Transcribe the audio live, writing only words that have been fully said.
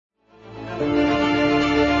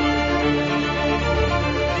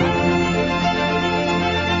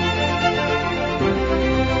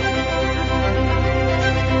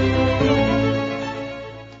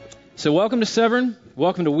So welcome to Severn.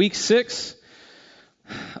 Welcome to week 6.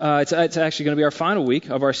 It's actually going to be our final week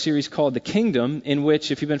of our series called The Kingdom, in which,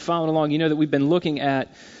 if you've been following along, you know that we've been looking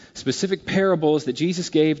at specific parables that Jesus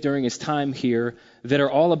gave during his time here that are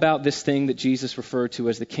all about this thing that Jesus referred to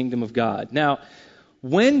as the kingdom of God. Now,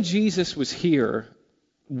 when Jesus was here,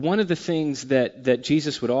 one of the things that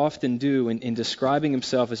Jesus would often do in describing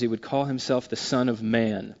himself is he would call himself the Son of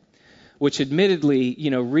Man, which admittedly,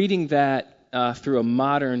 reading that through a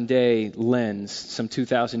modern day lens, some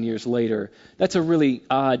 2,000 years later, that's a really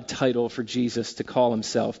odd title for Jesus to call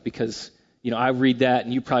himself because, I read that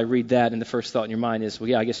and you probably read that and the first thought in your mind is, well,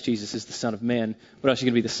 yeah, I guess Jesus is the Son of Man. What else are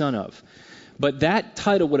you going to be the son of? But that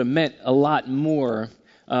title would have meant a lot more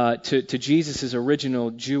to Jesus'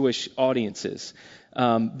 original Jewish audiences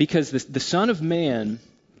because the Son of Man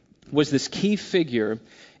was this key figure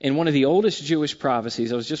in one of the oldest Jewish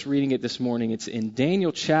prophecies. I was just reading it this morning. It's in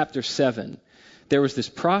Daniel chapter 7. There was this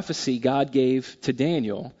prophecy God gave to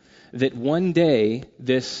Daniel that one day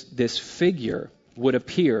this figure would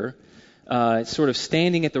appear sort of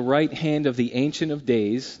standing at the right hand of the Ancient of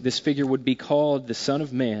Days. This figure would be called the Son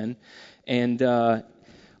of Man. And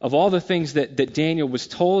of all the things that Daniel was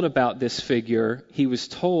told about this figure, he was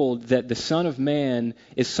told that the Son of Man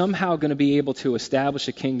is somehow going to be able to establish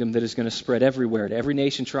a kingdom that is going to spread everywhere, to every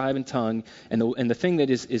nation, tribe, and tongue. And the thing that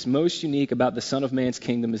is most unique about the Son of Man's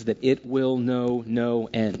kingdom is that it will know no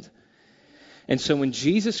end. And so when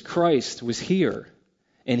Jesus Christ was here,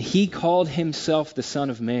 and he called himself the Son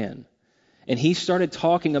of Man, and he started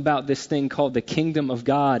talking about this thing called the kingdom of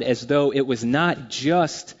God as though it was not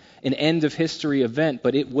just an end of history event,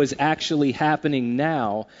 but it was actually happening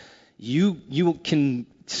now, you can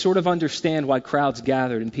sort of understand why crowds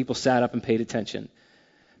gathered and people sat up and paid attention.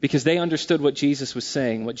 Because they understood what Jesus was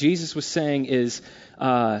saying. What Jesus was saying is,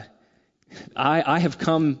 I have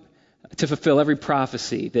come to fulfill every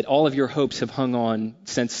prophecy that all of your hopes have hung on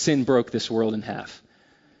since sin broke this world in half.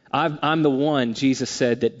 I'm the one, Jesus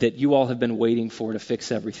said, that you all have been waiting for to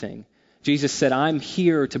fix everything. Jesus said, I'm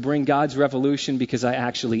here to bring God's revolution because I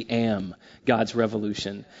actually am God's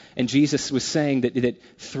revolution. And Jesus was saying that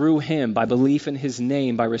through him, by belief in his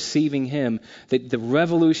name, by receiving him, that the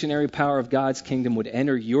revolutionary power of God's kingdom would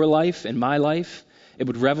enter your life and my life. It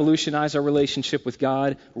would revolutionize our relationship with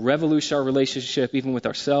God, revolutionize our relationship even with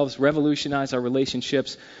ourselves, revolutionize our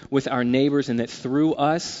relationships with our neighbors, and that through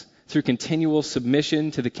us, through continual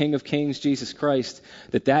submission to the King of Kings, Jesus Christ,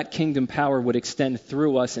 that kingdom power would extend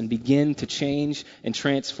through us and begin to change and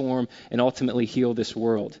transform and ultimately heal this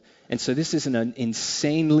world. And so this is an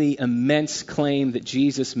insanely immense claim that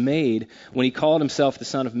Jesus made when he called himself the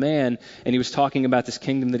Son of Man, and he was talking about this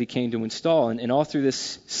kingdom that he came to install. And all through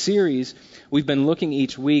this series, we've been looking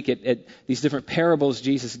each week at these different parables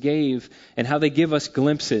Jesus gave and how they give us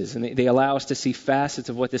glimpses, and they allow us to see facets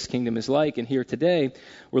of what this kingdom is like. And here today,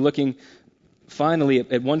 we're looking finally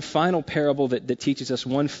at one final parable that teaches us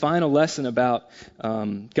one final lesson about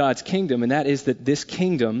God's kingdom, and that is that this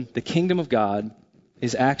kingdom, the kingdom of God,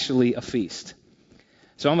 is actually a feast.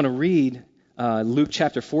 So I'm going to read Luke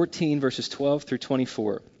chapter 14, verses 12 through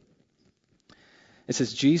 24. It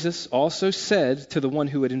says, Jesus also said to the one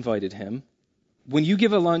who had invited him, when you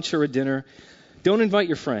give a lunch or a dinner, don't invite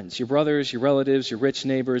your friends, your brothers, your relatives, your rich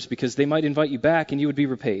neighbors, because they might invite you back and you would be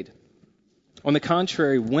repaid. On the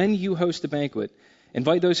contrary, when you host a banquet,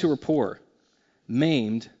 invite those who are poor,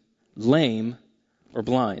 maimed, lame, or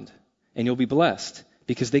blind, and you'll be blessed,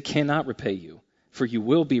 because they cannot repay you, for you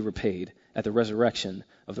will be repaid at the resurrection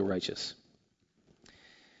of the righteous.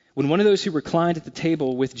 When one of those who reclined at the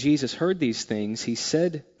table with Jesus heard these things, he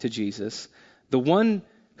said to Jesus, the one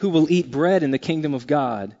who will eat bread in the kingdom of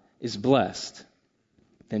God is blessed.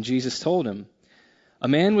 Then Jesus told him, a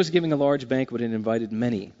man was giving a large banquet and invited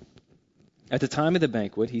many. At the time of the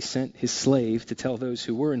banquet, he sent his slave to tell those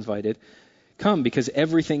who were invited, come, because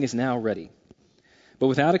everything is now ready. But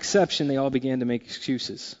without exception, they all began to make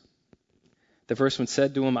excuses. The first one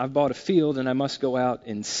said to him, I've bought a field and I must go out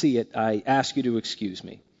and see it. I ask you to excuse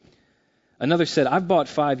me. Another said, I've bought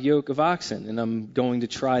 5 yoke of oxen and I'm going to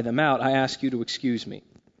try them out. I ask you to excuse me.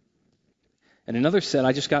 And another said,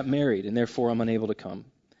 I just got married and therefore I'm unable to come.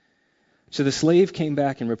 So the slave came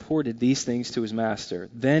back and reported these things to his master.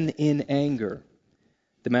 Then in anger,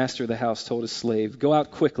 the master of the house told his slave, go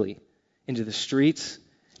out quickly into the streets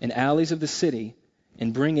and alleys of the city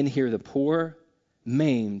and bring in here the poor,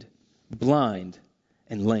 maimed, blind,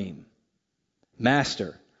 and lame.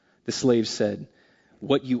 Master, the slave said,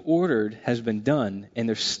 what you ordered has been done, and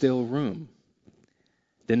there's still room.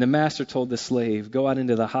 Then the master told the slave, go out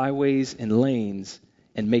into the highways and lanes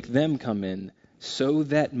and make them come in, so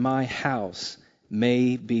that my house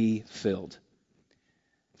may be filled.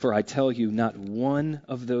 For I tell you, not one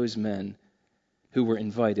of those men who were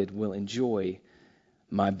invited will enjoy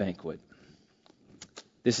my banquet."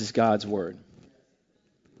 This is God's word.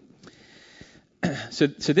 So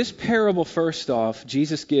this parable, first off,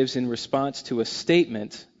 Jesus gives in response to a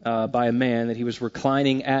statement by a man that he was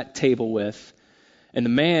reclining at table with. And the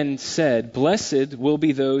man said, "Blessed will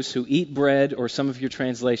be those who eat bread," or some of your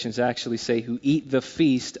translations actually say, "who eat the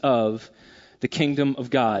feast of the kingdom of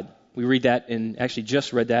God." We read that actually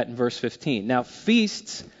just read that in verse 15. Now,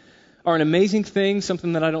 feasts are an amazing thing,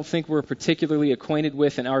 something that I don't think we're particularly acquainted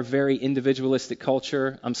with in our very individualistic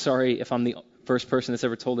culture. I'm sorry if I'm the first person that's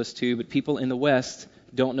ever told us to, but people in the West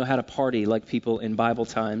don't know how to party like people in Bible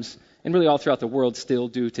times, and really all throughout the world still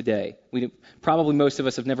do today. Probably most of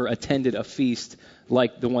us have never attended a feast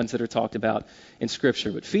like the ones that are talked about in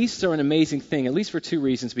Scripture. But feasts are an amazing thing, at least for two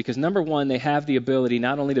reasons. Because number one, they have the ability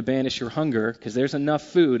not only to banish your hunger, because there's enough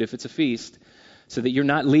food if it's a feast, so that you're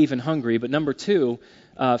not leaving hungry. But number two,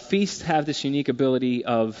 feasts have this unique ability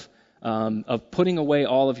of putting away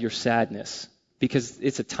all of your sadness. Because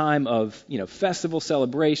it's a time of, festival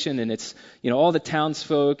celebration, and it's, all the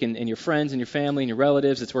townsfolk and your friends and your family and your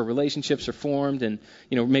relatives. It's where relationships are formed, and,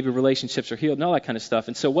 maybe relationships are healed and all that kind of stuff.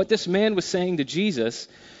 And so what this man was saying to Jesus,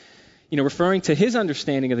 referring to his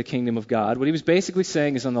understanding of the kingdom of God, what he was basically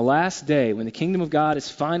saying is on the last day, when the kingdom of God is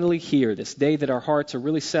finally here, this day that our hearts are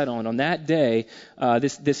really set on that day,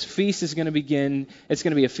 this feast is going to begin. It's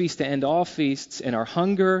going to be a feast to end all feasts, and our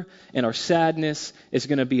hunger and our sadness is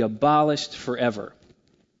going to be abolished forever.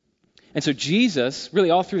 And so Jesus, really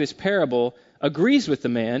all through this parable, agrees with the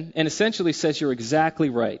man and essentially says, "You're exactly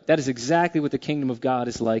right. That is exactly what the kingdom of God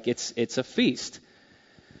is like. It's a feast."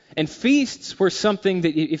 And feasts were something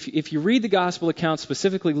that, if you read the gospel account,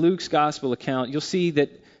 specifically Luke's gospel account, you'll see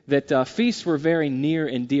that feasts were very near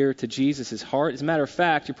and dear to Jesus' heart. As a matter of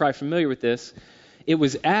fact, you're probably familiar with this. It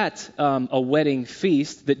was at a wedding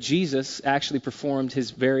feast that Jesus actually performed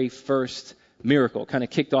his very first miracle, kind of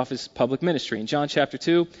kicked off his public ministry. In John chapter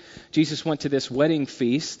 2, Jesus went to this wedding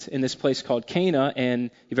feast in this place called Cana,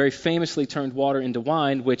 and he very famously turned water into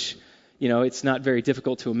wine, which it's not very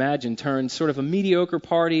difficult to imagine, turned sort of a mediocre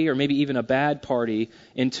party or maybe even a bad party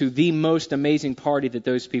into the most amazing party that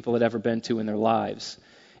those people had ever been to in their lives.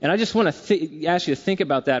 And I just want to ask you to think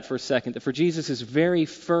about that for a second, that for Jesus' very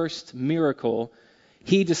first miracle,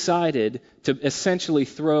 he decided to essentially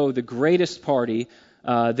throw the greatest party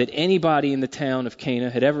that anybody in the town of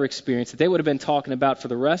Cana had ever experienced, that they would have been talking about for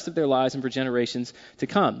the rest of their lives and for generations to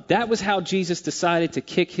come. That was how Jesus decided to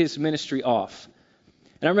kick his ministry off.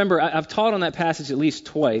 And I remember I've taught on that passage at least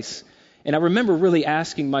twice, and I remember really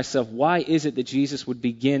asking myself, why is it that Jesus would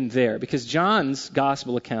begin there? Because John's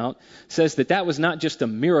gospel account says that was not just a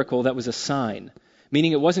miracle, that was a sign.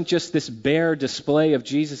 Meaning it wasn't just this bare display of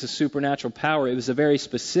Jesus' supernatural power, it was a very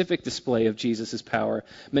specific display of Jesus' power,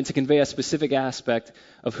 meant to convey a specific aspect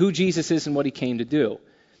of who Jesus is and what he came to do.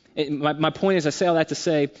 And my point is, I say all that to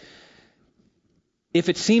say, if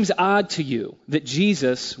it seems odd to you that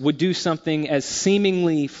Jesus would do something as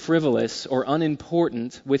seemingly frivolous or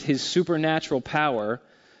unimportant with his supernatural power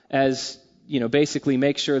as, basically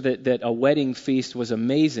make sure that a wedding feast was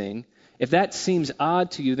amazing, if that seems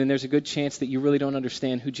odd to you, then there's a good chance that you really don't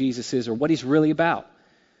understand who Jesus is or what he's really about.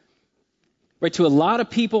 Right? To a lot of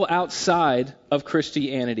people outside of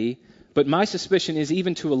Christianity, but my suspicion is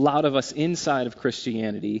even to a lot of us inside of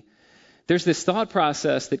Christianity, there's this thought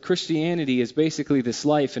process that Christianity is basically this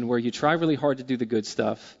life in where you try really hard to do the good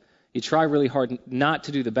stuff, you try really hard not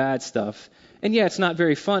to do the bad stuff, and yeah, it's not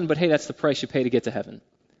very fun, but hey, that's the price you pay to get to heaven.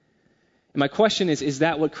 And my question is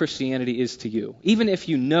that what Christianity is to you? Even if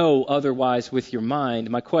you know otherwise with your mind,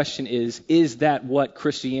 my question is that what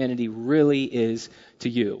Christianity really is to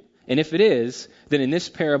you? And if it is, then in this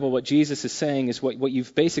parable, what Jesus is saying is what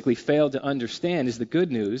you've basically failed to understand is the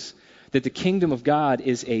good news, that the kingdom of God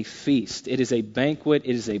is a feast. It is a banquet.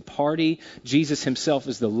 It is a party. Jesus himself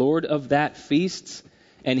is the Lord of that feast,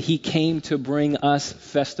 and he came to bring us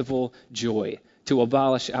festival joy, to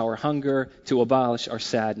abolish our hunger, to abolish our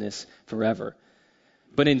sadness forever.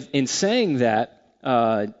 But in saying that,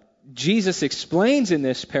 Jesus explains in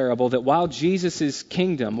this parable that while Jesus'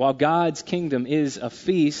 kingdom, while God's kingdom is a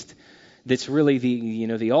feast that's really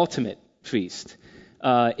the ultimate feast,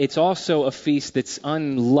 it's also a feast that's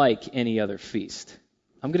unlike any other feast.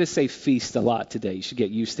 I'm going to say feast a lot today. You should get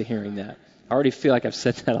used to hearing that. I already feel like I've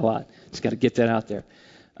said that a lot. Just got to get that out there.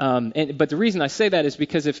 But the reason I say that is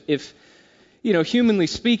because if humanly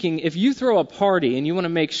speaking, if you throw a party and you want to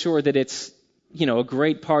make sure that it's, a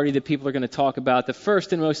great party that people are going to talk about, the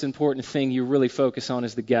first and most important thing you really focus on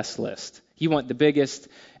is the guest list. You want the biggest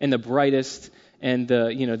and the brightest and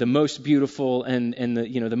the most beautiful and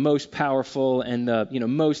the most powerful and the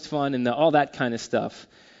most fun and all that kind of stuff.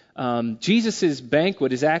 Jesus'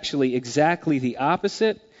 banquet is actually exactly the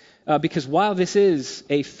opposite, because while this is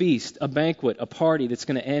a feast, a banquet, a party that's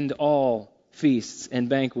going to end all feasts and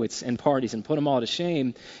banquets and parties and put them all to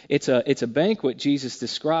shame, it's a banquet Jesus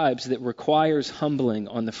describes that requires humbling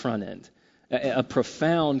on the front end, a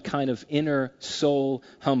profound kind of inner soul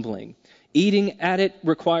humbling. Eating at it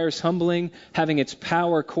requires humbling. Having its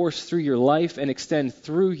power course through your life and extend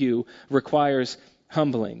through you requires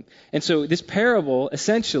humbling. And so this parable,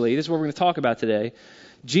 essentially, this is what we're going to talk about today.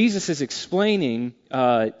 Jesus is explaining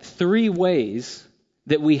 3 ways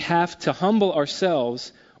that we have to humble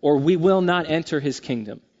ourselves or we will not enter his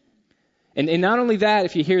kingdom. And not only that,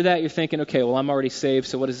 if you hear that, you're thinking, okay, well, I'm already saved,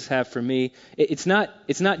 so what does this have for me? It's not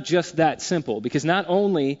just that simple, because not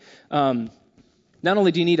only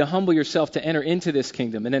do you need to humble yourself to enter into this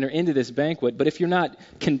kingdom and enter into this banquet, but if you're not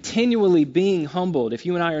continually being humbled, if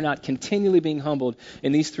you and I are not continually being humbled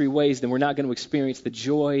in these 3 ways, then we're not going to experience the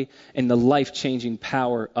joy and the life-changing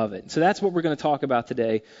power of it. So that's what we're going to talk about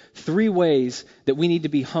today. 3 ways that we need to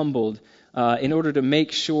be humbled in order to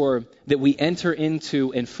make sure that we enter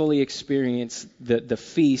into and fully experience the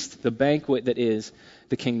feast, the banquet that is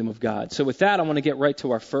the kingdom of God. So with that, I want to get right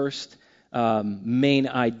to our first main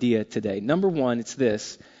idea today. Number 1, it's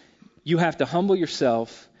this: you have to humble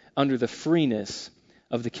yourself under the freeness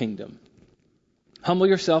of the kingdom. Humble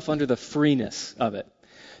yourself under the freeness of it.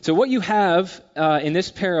 So what you have in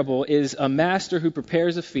this parable is a master who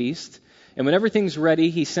prepares a feast, and when everything's ready,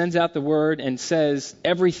 he sends out the word and says,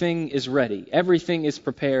 everything is ready, everything is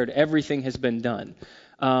prepared, everything has been done.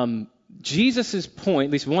 Jesus' point,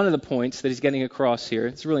 at least one of the points that he's getting across here,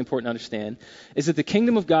 it's really important to understand, is that the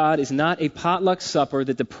kingdom of God is not a potluck supper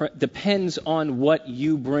that depends on what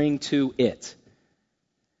you bring to it.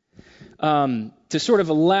 To sort of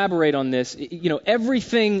elaborate on this,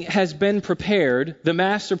 everything has been prepared. The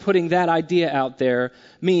master putting that idea out there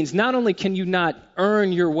means not only can you not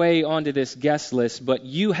earn your way onto this guest list, but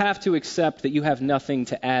you have to accept that you have nothing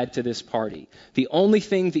to add to this party. The only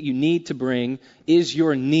thing that you need to bring is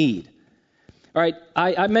your need. All right,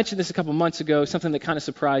 I mentioned this a couple months ago, something that kind of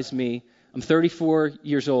surprised me. I'm 34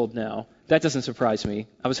 years old now. That doesn't surprise me.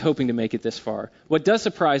 I was hoping to make it this far. What does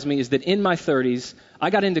surprise me is that in my 30s, I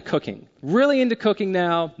got into cooking. Really into cooking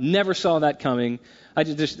now. Never saw that coming.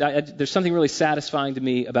 There's something really satisfying to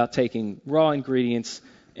me about taking raw ingredients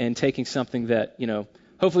and taking something that,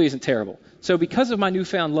 hopefully isn't terrible. So because of my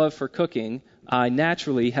newfound love for cooking, I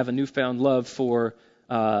naturally have a newfound love for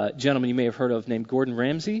a gentleman you may have heard of named Gordon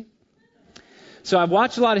Ramsay. So I've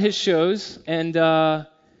watched a lot of his shows and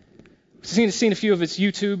seen a few of his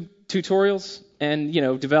YouTube tutorials and,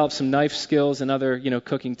 developed some knife skills and other,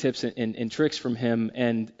 cooking tips and tricks from him.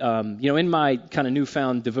 And, in my kind of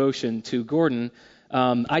newfound devotion to Gordon,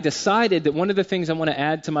 I decided that one of the things I want to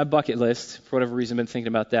add to my bucket list, for whatever reason I've been thinking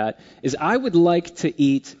about that, is I would like to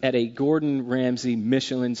eat at a Gordon Ramsay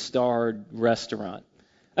Michelin-starred restaurant.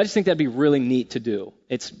 I just think that'd be really neat to do.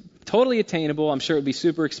 It's totally attainable. I'm sure it'd be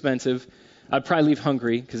super expensive. I'd probably leave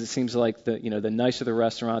hungry because it seems like the nicer the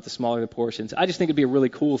restaurant, the smaller the portions. I just think it'd be a really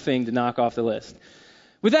cool thing to knock off the list.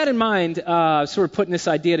 With that in mind, sort of putting this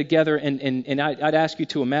idea together, and I'd ask you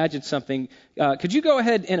to imagine something. Could you go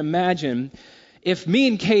ahead and imagine if me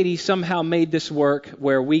and Katie somehow made this work,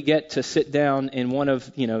 where we get to sit down in one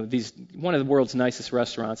of the world's nicest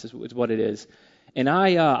restaurants is what it is, and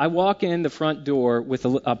I walk in the front door with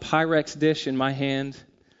a Pyrex dish in my hand,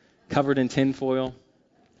 covered in tinfoil.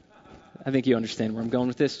 I think you understand where I'm going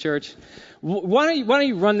with this, church. Why don't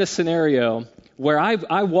you run this scenario where I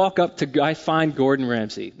walk up I find Gordon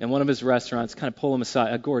Ramsay in one of his restaurants, kind of pull him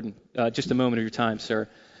aside. Gordon, just a moment of your time, sir.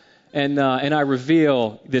 And I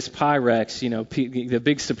reveal this Pyrex, the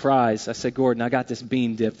big surprise. I said, Gordon, I got this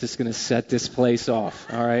bean dip that's going to set this place off,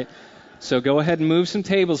 all right? So go ahead and move some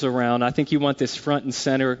tables around. I think you want this front and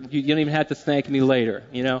center. You don't even have to thank me later,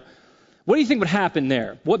 What do you think would happen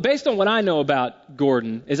there? Based on what I know about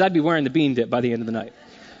Gordon, is I'd be wearing the bean dip by the end of the night.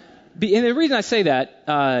 And the reason I say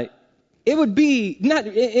that, it would be not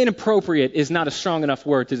inappropriate is not a strong enough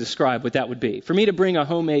word to describe what that would be. For me to bring a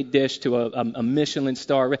homemade dish to a Michelin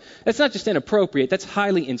star, that's not just inappropriate, that's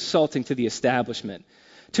highly insulting to the establishment.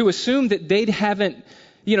 To assume that they haven't,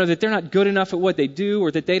 that they're not good enough at what they do,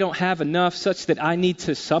 or that they don't have enough such that I need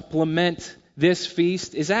to supplement this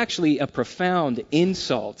feast, is actually a profound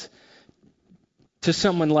insult to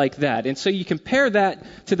someone like that. And so you compare that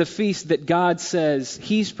to the feast that God says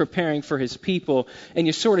he's preparing for his people, and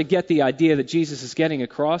you sort of get the idea that Jesus is getting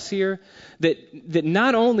across here, that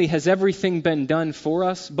not only has everything been done for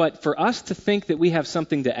us, but for us to think that we have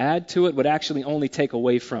something to add to it would actually only take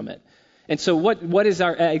away from it. And so what is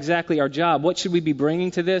exactly our job? What should we be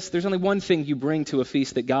bringing to this? There's only one thing you bring to a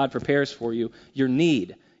feast that God prepares for you: your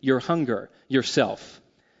need, your hunger, yourself.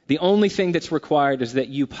 The only thing that's required is that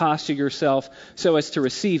you posture yourself so as to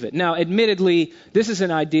receive it. Now, admittedly, this is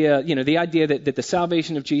an idea, the idea that the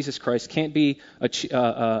salvation of Jesus Christ can't be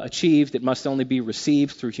achieved. It must only be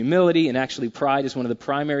received through humility, and actually pride is one of the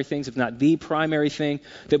primary things, if not the primary thing,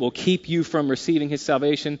 that will keep you from receiving his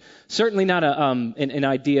salvation. Certainly not an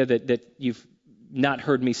idea that you've not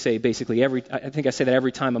heard me say basically I think I say that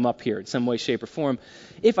every time I'm up here in some way, shape, or form.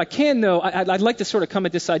 If I can, though, I'd like to sort of come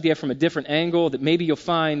at this idea from a different angle that maybe you'll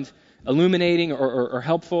find illuminating or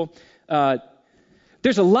helpful.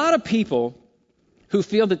 There's a lot of people who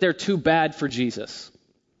feel that they're too bad for Jesus.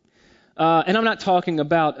 And I'm not talking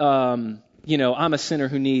about, I'm a sinner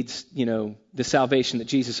who needs, the salvation that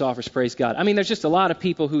Jesus offers, praise God. I mean, there's just a lot of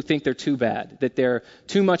people who think they're too bad, that they're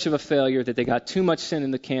too much of a failure, that they got too much sin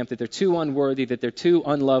in the camp, that they're too unworthy, that they're too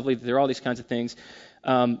unlovely, that they're all these kinds of things.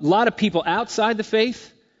 A lot of people outside the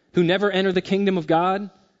faith who never enter the kingdom of God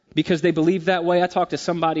because they believe that way. I talked to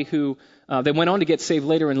somebody who they went on to get saved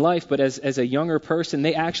later in life, but as a younger person,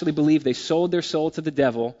 they actually believed they sold their soul to the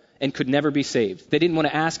devil and could never be saved. They didn't want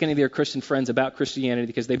to ask any of their Christian friends about Christianity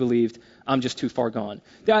because they believed, I'm just too far gone.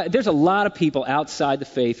 There's a lot of people outside the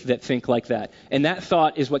faith that think like that, and that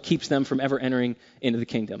thought is what keeps them from ever entering into the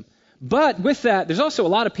kingdom. But with that, there's also a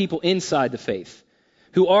lot of people inside the faith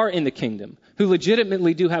who are in the kingdom, who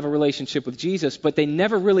legitimately do have a relationship with Jesus, but they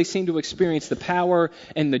never really seem to experience the power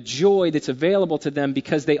and the joy that's available to them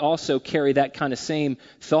because they also carry that kind of same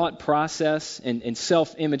thought process and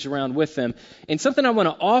self-image around with them. And something I want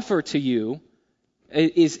to offer to you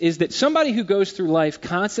is that somebody who goes through life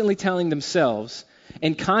constantly telling themselves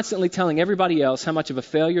and constantly telling everybody else how much of a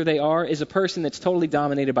failure they are is a person that's totally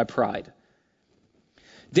dominated by pride.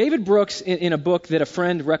 David Brooks, in a book that a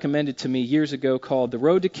friend recommended to me years ago called The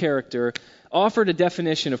Road to Character, offered a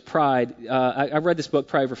definition of pride. I read this book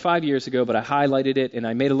probably over 5 years ago, but I highlighted it and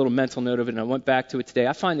I made a little mental note of it and I went back to it today.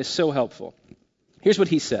 I find this so helpful. Here's what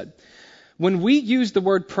he said. When we use the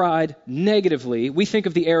word pride negatively, we think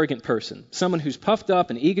of the arrogant person, someone who's puffed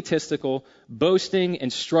up and egotistical, boasting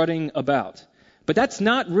and strutting about. But that's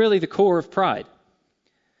not really the core of pride.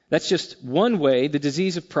 That's just one way the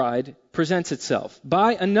disease of pride presents itself.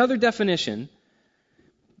 By another definition,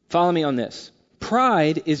 follow me on this.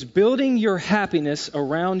 Pride is building your happiness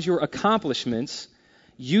around your accomplishments,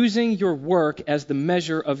 using your work as the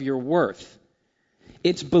measure of your worth.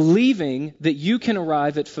 It's believing that you can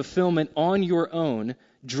arrive at fulfillment on your own,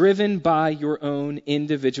 driven by your own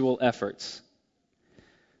individual efforts.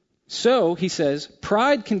 So, he says,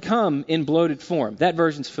 pride can come in bloated form. That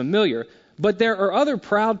version's familiar. But there are other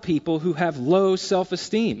proud people who have low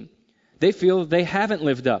self-esteem. They feel they haven't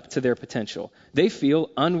lived up to their potential. They feel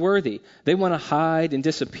unworthy. They want to hide and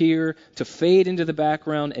disappear, to fade into the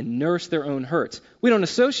background and nurse their own hurts. We don't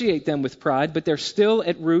associate them with pride, but they're still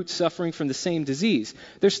at root suffering from the same disease.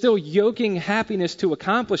 They're still yoking happiness to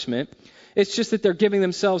accomplishment. It's just that they're giving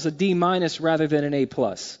themselves a D- rather than an A+.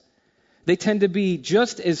 They tend to be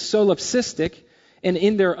just as solipsistic and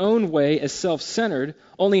in their own way as self-centered,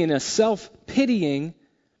 only in a self-pitying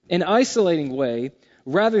and isolating way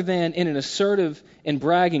rather than in an assertive and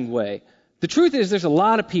bragging way. The truth is there's a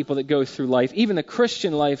lot of people that go through life, even the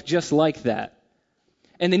Christian life, just like that.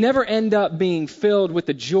 And they never end up being filled with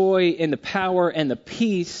the joy and the power and the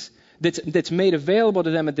peace that's made available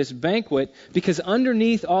to them at this banquet, because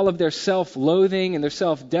underneath all of their self-loathing and their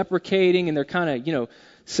self-deprecating and their kind of,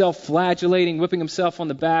 self-flagellating, whipping himself on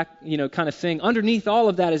the back, kind of thing. Underneath all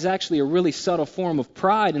of that is actually a really subtle form of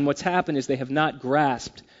pride, and what's happened is they have not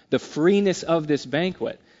grasped the freeness of this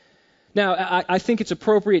banquet. Now, I think it's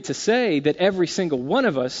appropriate to say that every single one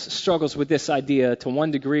of us struggles with this idea to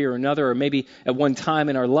one degree or another, or maybe at one time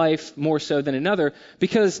in our life more so than another,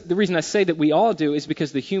 because the reason I say that we all do is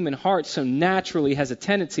because the human heart so naturally has a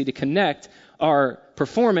tendency to connect our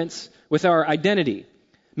performance with our identity.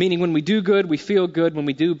 Meaning when we do good, we feel good. When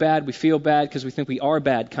we do bad, we feel bad because we think we are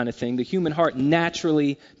bad kind of thing. The human heart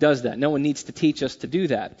naturally does that. No one needs to teach us to do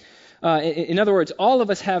that. In other words, all of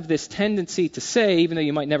us have this tendency to say, even though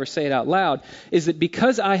you might never say it out loud, is that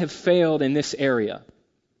because I have failed in this area,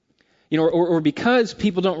 or because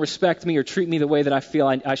people don't respect me or treat me the way that I feel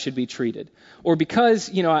I should be treated, or because,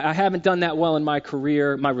 I haven't done that well in my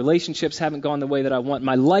career, my relationships haven't gone the way that I want,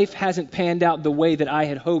 my life hasn't panned out the way that I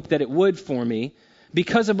had hoped that it would for me,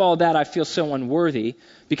 Because of all that, I feel so unworthy.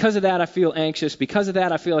 Because of that, I feel anxious. Because of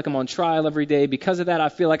that, I feel like I'm on trial every day. Because of that, I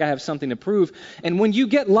feel like I have something to prove. And when you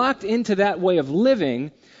get locked into that way of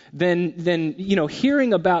living, then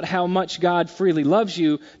hearing about how much God freely loves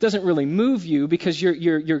you doesn't really move you, because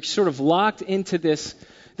you're sort of locked into this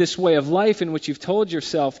way of life in which you've told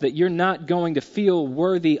yourself that you're not going to feel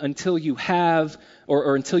worthy until you have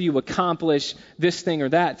or until you accomplish this thing or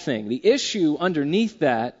that thing. The issue underneath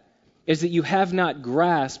that is that you have not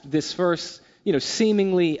grasped this first,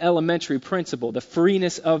 seemingly elementary principle, the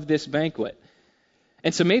freeness of this banquet.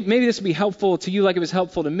 And so maybe this would be helpful to you like it was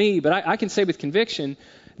helpful to me, but I can say with conviction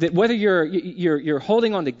that whether you're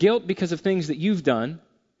holding on to guilt because of things that you've done,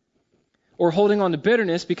 or holding on to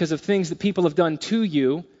bitterness because of things that people have done to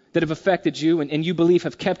you that have affected you and you believe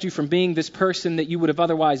have kept you from being this person that you would have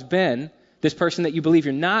otherwise been, this person that you believe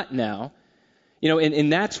you're not now,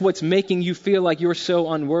 and that's what's making you feel like you're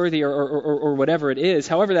so unworthy or whatever it is,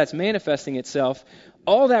 however that's manifesting itself,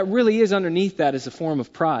 all that really is underneath that is a form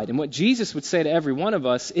of pride. And what Jesus would say to every one of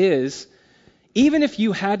us is, even if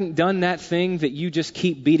you hadn't done that thing that you just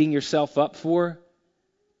keep beating yourself up for,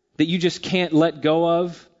 that you just can't let go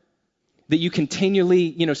of, that you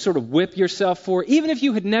continually, sort of whip yourself for, even if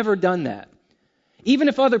you had never done that, even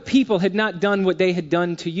if other people had not done what they had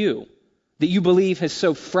done to you, that you believe has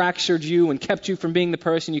so fractured you and kept you from being the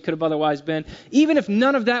person you could have otherwise been, even if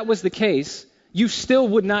none of that was the case, you still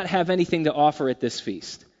would not have anything to offer at this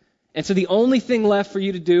feast. And so the only thing left for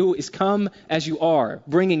you to do is come as you are,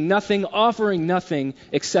 bringing nothing, offering nothing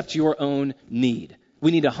except your own need.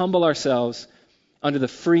 We need to humble ourselves under the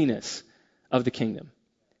freeness of the kingdom.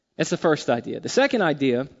 That's the first idea. The second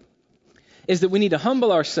idea is that we need to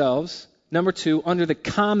humble ourselves, number 2, under the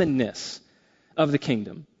commonness of the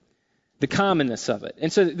kingdom. The commonness of it.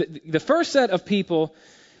 And so the first set of people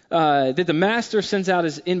that the master sends out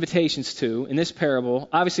his invitations to in this parable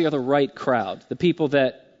obviously are the right crowd, the people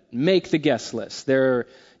that make the guest list. They're,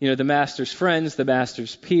 the master's friends, the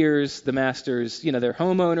master's peers, the master's, they're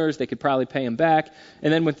homeowners. They could probably pay him back.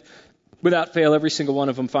 And then without fail, every single one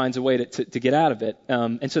of them finds a way to get out of it.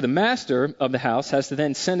 And so the master of the house has to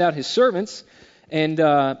then send out his servants, and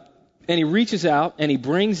he reaches out and he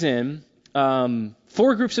brings in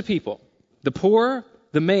 4 groups of people: the poor,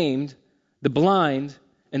 the maimed, the blind,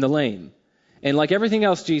 and the lame. And like everything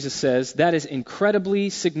else Jesus says, that is incredibly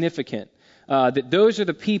significant. That those are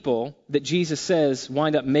the people that Jesus says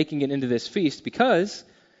wind up making it into this feast, because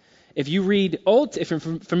if you're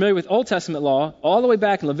familiar with Old Testament law, all the way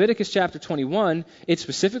back in Leviticus chapter 21, it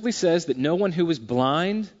specifically says that no one who was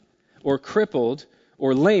blind or crippled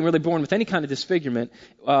or lame, really born with any kind of disfigurement,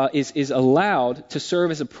 is allowed to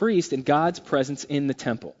serve as a priest in God's presence in the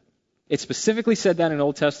temple. It specifically said that in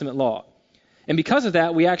Old Testament law. And because of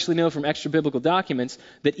that, we actually know from extra biblical documents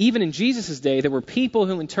that even in Jesus' day, there were people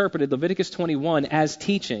who interpreted Leviticus 21 as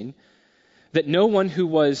teaching that no one who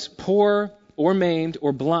was poor or maimed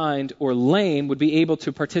or blind or lame would be able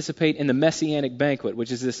to participate in the Messianic banquet,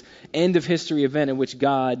 which is this end of history event in which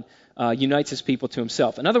God unites his people to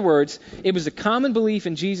himself. In other words, it was a common belief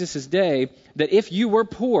in Jesus' day that if you were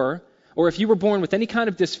poor, or if you were born with any kind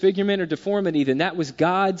of disfigurement or deformity, then that was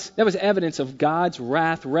evidence of God's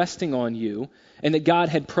wrath resting on you, and that God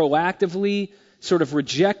had proactively sort of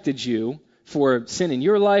rejected you for sin in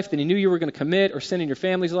your life that he knew you were going to commit, or sin in your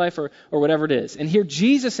family's life, or whatever it is. And here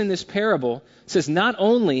Jesus in this parable says not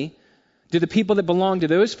only do the people that belong to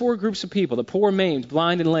those 4 groups of people, the poor, maimed,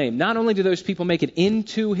 blind, and lame, not only do those people make it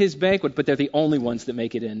into his banquet, but they're the only ones that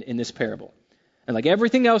make it in this parable. And like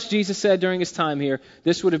everything else Jesus said during his time here,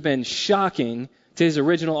 this would have been shocking to his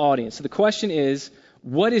original audience. So the question is,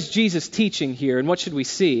 what is Jesus teaching here, and what should we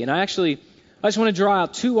see? And I just want to draw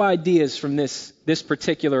out 2 ideas from this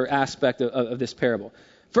particular aspect of this parable.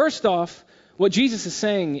 First off, what Jesus is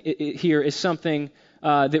saying here is something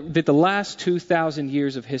that the last 2,000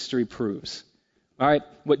 years of history proves. All right,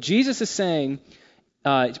 what Jesus is saying,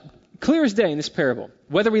 clear as day in this parable,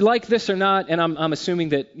 whether we like this or not, and I'm assuming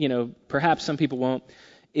that perhaps some people won't,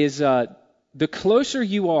 is the closer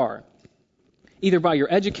you are, either by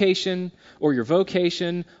your education or your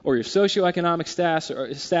vocation or your socioeconomic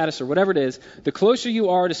status or whatever it is, the closer you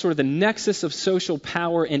are to sort of the nexus of social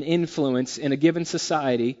power and influence in a given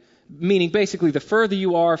society, meaning basically the further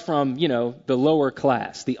you are from, the lower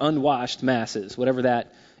class, the unwashed masses, whatever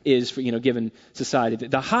that is for, given society.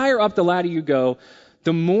 The higher up the ladder you go,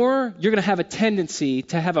 the more you're going to have a tendency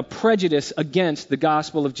to have a prejudice against the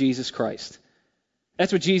gospel of Jesus Christ.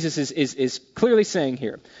 That's what Jesus is clearly saying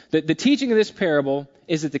here. The teaching of this parable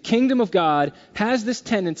is that the kingdom of God has this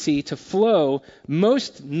tendency to flow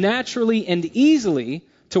most naturally and easily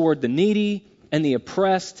toward the needy and the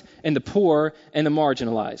oppressed and the poor and the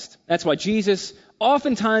marginalized. That's why Jesus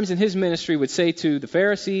oftentimes in his ministry would say to the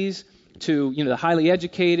Pharisees, to the highly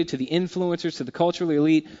educated, to the influencers, to the culturally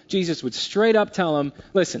elite, Jesus would straight up tell them,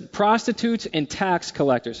 listen, prostitutes and tax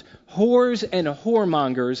collectors, whores and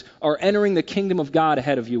whoremongers are entering the kingdom of God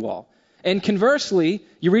ahead of you all. And conversely,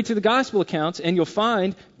 you read through the gospel accounts and you'll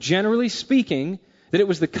find, generally speaking, that it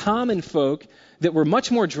was the common folk that were much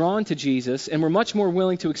more drawn to Jesus and were much more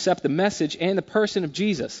willing to accept the message and the person of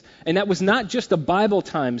Jesus. And that was not just a Bible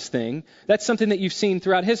times thing. That's something that you've seen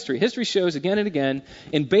throughout history. History shows again and again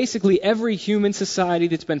in basically every human society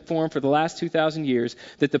that's been formed for the last 2,000 years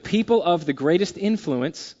that the people of the greatest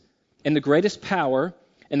influence and the greatest power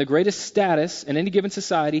and the greatest status in any given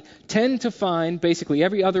society tend to find basically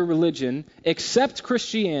every other religion except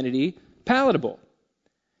Christianity palatable.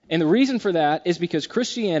 And the reason for that is because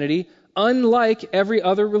Christianity, unlike every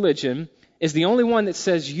other religion, is the only one that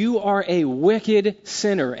says you are a wicked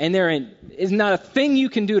sinner and there is not a thing you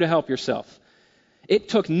can do to help yourself. It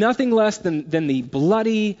took nothing less than the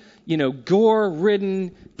bloody,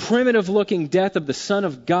 gore-ridden, primitive-looking death of the Son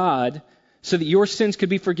of God so that your sins could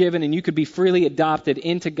be forgiven and you could be freely adopted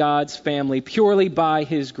into God's family purely by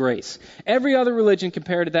His grace. Every other religion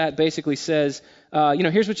compared to that basically says,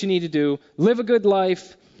 here's what you need to do. Live a good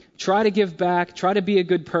life. Try to give back, try to be a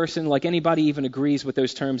good person, like anybody even agrees what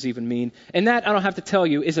those terms even mean. And that, I don't have to tell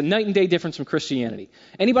you, is a night and day difference from Christianity.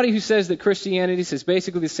 Anybody who says that Christianity says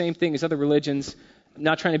basically the same thing as other religions, I'm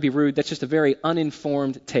not trying to be rude, that's just a very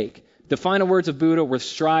uninformed take. The final words of Buddha were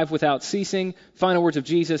strive without ceasing. Final words of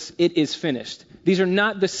Jesus, it is finished. These are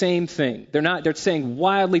not the same thing. They're saying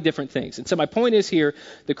wildly different things. And so my point is here,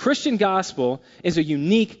 the Christian gospel is a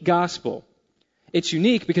unique gospel. It's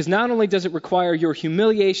unique because not only does it require your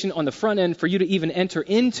humiliation on the front end for you to even enter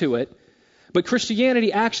into it, but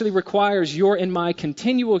Christianity actually requires your and my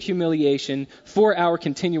continual humiliation for our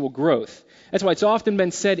continual growth. That's why it's often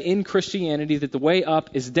been said in Christianity that the way up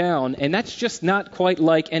is down, and that's just not quite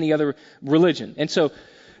like any other religion. And so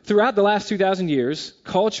throughout the last 2,000 years,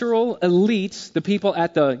 cultural elites, the people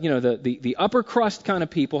at the upper crust kind of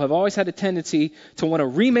people, have always had a tendency to want to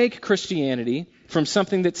remake Christianity from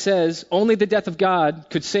something that says only the death of God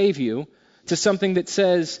could save you to something that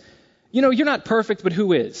says, you're not perfect, but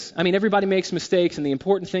who is? I mean, everybody makes mistakes, and the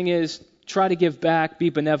important thing is try to give back, be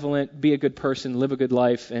benevolent, be a good person, live a good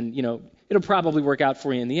life, and, it'll probably work out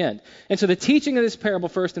for you in the end. And so the teaching of this parable,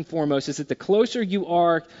 first and foremost, is that the closer you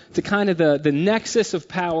are to kind of the nexus of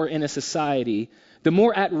power in a society, the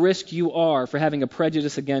more at risk you are for having a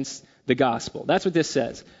prejudice against the gospel. That's what this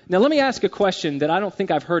says. Now, let me ask a question that I don't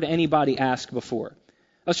think I've heard anybody ask before.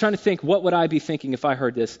 I was trying to think, what would I be thinking if I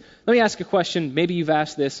heard this? Let me ask a question. Maybe you've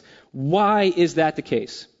asked this. Why is that the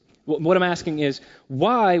case? What I'm asking is,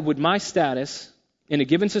 why would my status in a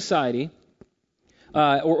given society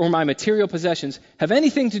or my material possessions have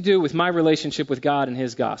anything to do with my relationship with God and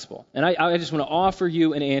His gospel? And I just want to offer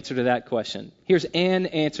you an answer to that question. Here's an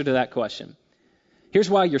answer to that question. Here's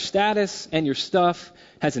why your status and your stuff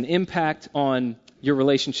has an impact on your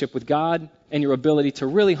relationship with God and your ability to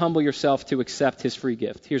really humble yourself to accept His free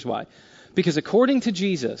gift. Here's why. Because according to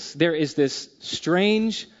Jesus, there is this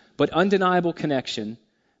strange but undeniable connection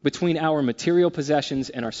between our material possessions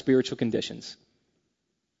and our spiritual conditions.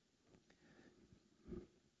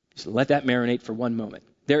 Just let that marinate for one moment.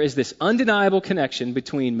 There is this undeniable connection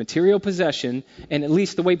between material possession and at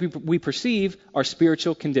least the way we perceive our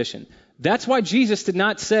spiritual condition. That's why Jesus did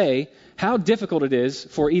not say how difficult it is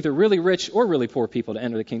for either really rich or really poor people to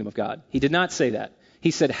enter the kingdom of God. He did not say that.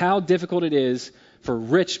 He said how difficult it is for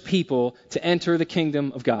rich people to enter the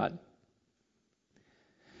kingdom of God.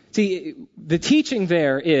 See, the teaching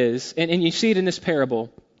there is, and you see it in this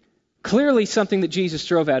parable, clearly something that Jesus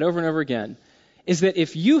drove at over and over again, is that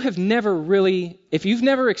if you've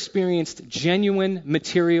never experienced genuine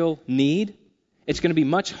material need, it's going to be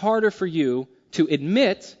much harder for you to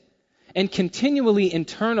admit and continually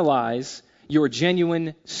internalize your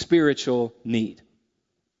genuine spiritual need.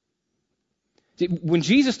 When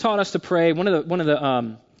Jesus taught us to pray, one of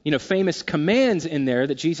the famous commands in there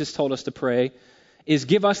that Jesus told us to pray is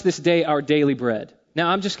give us this day our daily bread. Now,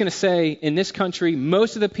 I'm just going to say, in this country,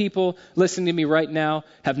 most of the people listening to me right now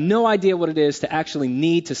have no idea what it is to actually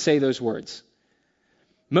need to say those words.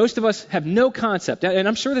 Most of us have no concept, and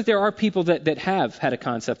I'm sure that there are people that have had a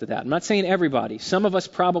concept of that. I'm not saying everybody. Some of us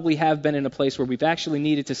probably have been in a place where we've actually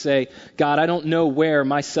needed to say, God, I don't know where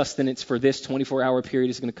my sustenance for this 24-hour period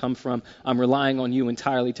is going to come from. I'm relying on you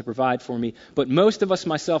entirely to provide for me. But most of us,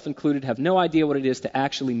 myself included, have no idea what it is to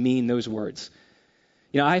actually mean those words.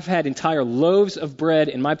 I've had entire loaves of bread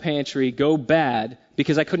in my pantry go bad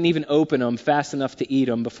because I couldn't even open them fast enough to eat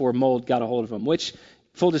them before mold got a hold of them, which,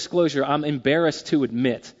 full disclosure, I'm embarrassed to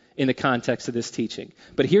admit in the context of this teaching.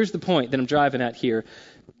 But here's the point that I'm driving at here.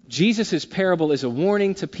 Jesus' parable is a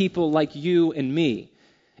warning to people like you and me.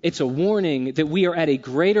 It's a warning that we are at a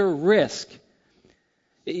greater risk.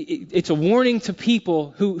 It's a warning to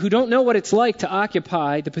people who don't know what it's like to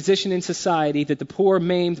occupy the position in society that the poor,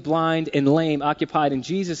 maimed, blind, and lame occupied in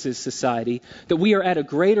Jesus' society, that we are at a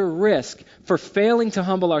greater risk for failing to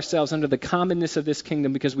humble ourselves under the commonness of this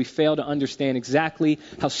kingdom because we fail to understand exactly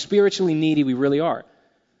how spiritually needy we really are.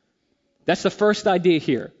 That's the first idea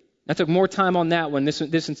here. I took more time on that one. This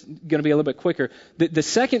is going to be a little bit quicker. The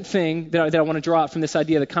second thing that I want to draw out from this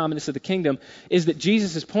idea of the commonness of the kingdom is that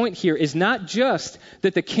Jesus' point here is not just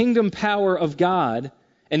that the kingdom power of God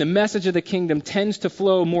and the message of the kingdom tends to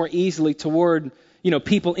flow more easily toward,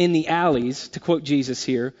 people in the alleys, to quote Jesus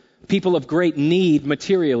here, people of great need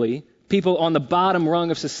materially, people on the bottom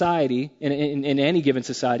rung of society, in any given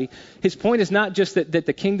society. His point is not just that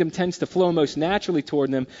the kingdom tends to flow most naturally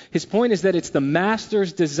toward them. His point is that it's the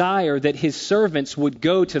master's desire that his servants would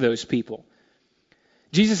go to those people.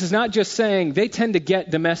 Jesus is not just saying they tend to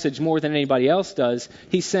get the message more than anybody else does.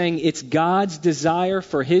 He's saying it's God's desire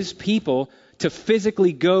for his people to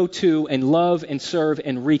physically go to and love and serve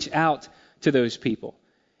and reach out to those people.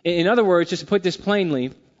 In other words, just to put this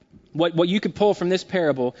plainly, what you could pull from this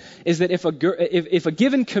parable is that if a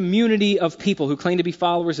given community of people who claim to be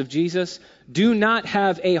followers of Jesus do not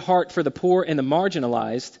have a heart for the poor and the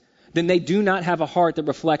marginalized, then they do not have a heart that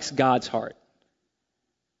reflects God's heart.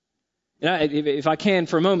 And if I can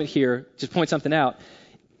for a moment here, just point something out.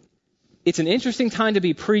 It's an interesting time to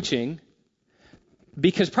be preaching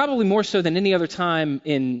because probably more so than any other time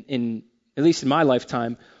in at least in my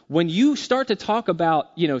lifetime, when you start to talk about,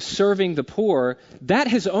 serving the poor, that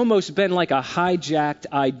has almost been like a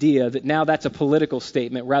hijacked idea that now that's a political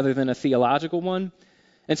statement rather than a theological one.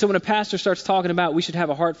 And so when a pastor starts talking about we should have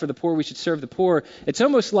a heart for the poor, we should serve the poor, it's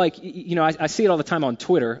almost like, I see it all the time on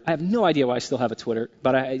Twitter. I have no idea why I still have a Twitter,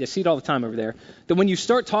 but I see it all the time over there. That when you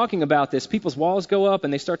start talking about this, people's walls go up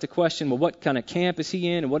and they start to question, well, what kind of camp is he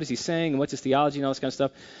in and what is he saying and what's his theology and all this kind of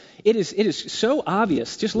stuff. It is so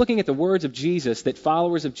obvious, just looking at the words of Jesus, that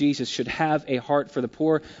followers of Jesus should have a heart for the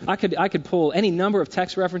poor. I could pull any number of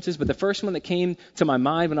text references, but the first one that came to my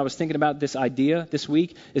mind when I was thinking about this idea this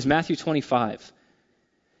week is Matthew 25.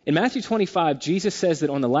 In Matthew 25, Jesus says that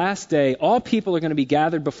on the last day, all people are going to be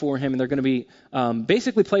gathered before him, and they're going to be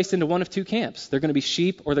basically placed into one of two camps. They're going to be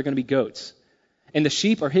sheep or they're going to be goats. And the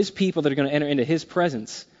sheep are his people that are going to enter into his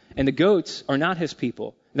presence, and the goats are not his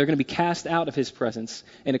people. They're going to be cast out of his presence,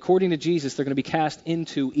 and according to Jesus, they're going to be cast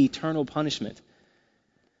into eternal punishment,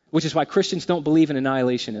 which is why Christians don't believe in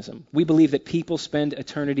annihilationism. We believe that people spend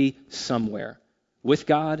eternity somewhere, with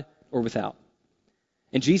God or without.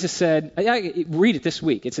 And Jesus said, I read it this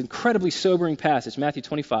week. It's an incredibly sobering passage, Matthew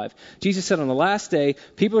 25. Jesus said on the last day,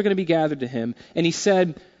 people are going to be gathered to him. And he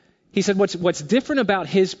said, what's different about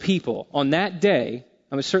his people on that day,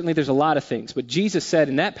 certainly there's a lot of things, but Jesus said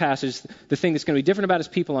in that passage, the thing that's going to be different about his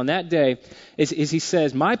people on that day is he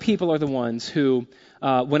says, my people are the ones who,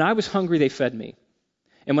 when I was hungry, they fed me.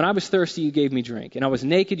 And when I was thirsty, you gave me drink. And I was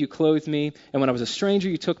naked, you clothed me. And when I was a stranger,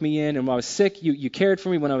 you took me in. And when I was sick, you cared for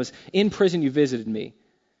me. When I was in prison, you visited me.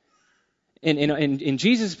 And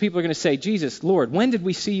Jesus' people are going to say, Jesus, Lord, when did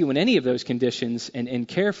we see you in any of those conditions and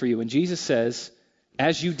care for you? And Jesus says,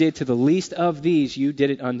 as you did to the least of these, you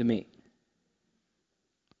did it unto me.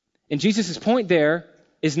 And Jesus' point there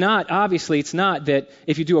is not, obviously, it's not that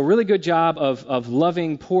if you do a really good job of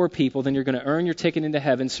loving poor people, then you're going to earn your ticket into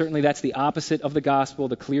heaven. Certainly that's the opposite of the gospel,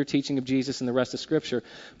 the clear teaching of Jesus and the rest of Scripture.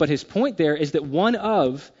 But his point there is that one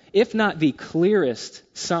of, if not the clearest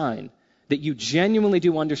sign that you genuinely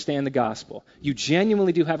do understand the gospel, you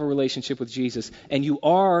genuinely do have a relationship with Jesus, and you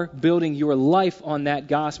are building your life on that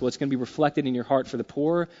gospel, it's going to be reflected in your heart for the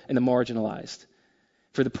poor and the marginalized,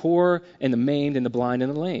 for the poor and the maimed and the blind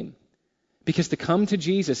and the lame. Because to come to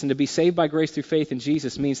Jesus and to be saved by grace through faith in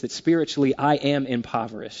Jesus means that spiritually I am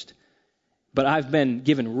impoverished. But I've been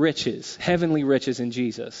given riches, heavenly riches in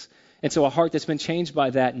Jesus. And so a heart that's been changed by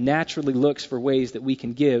that naturally looks for ways that we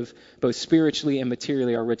can give both spiritually and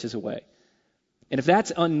materially our riches away. And if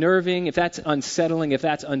that's unnerving, if that's unsettling, if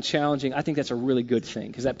that's unchallenging, I think that's a really good thing,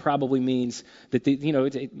 because that probably means that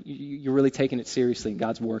you're really taking it seriously and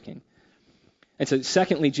God's working. And so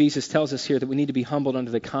secondly, Jesus tells us here that we need to be humbled under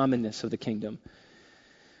the commonness of the kingdom.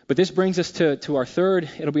 But this brings us to our third,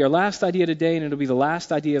 it'll be our last idea today, and it'll be the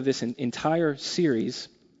last idea of this entire series.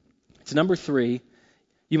 It's number 3,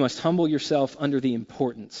 you must humble yourself under the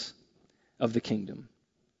importance of the kingdom.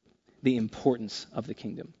 the importance of the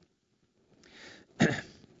kingdom.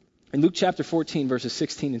 In Luke chapter 14, verses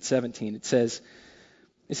 16 and 17, it says,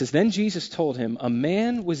 Then Jesus told him, a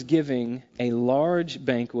man was giving a large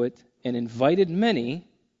banquet and invited many.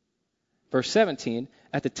 Verse 17,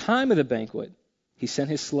 at the time of the banquet, he sent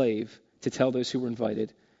his slave to tell those who were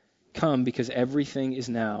invited, come because everything is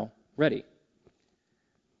now ready.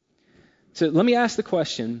 So let me ask the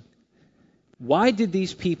question, why did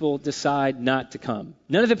these people decide not to come?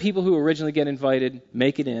 None of the people who originally get invited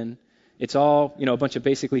make it in. It's all, a bunch of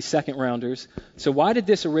basically second rounders. So why did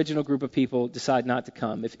this original group of people decide not to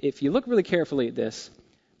come? If you look really carefully at this,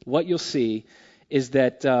 what you'll see is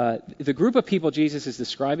that the group of people Jesus is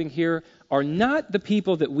describing here are not the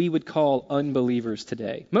people that we would call unbelievers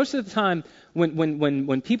today. Most of the time,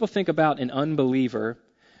 when people think about an unbeliever,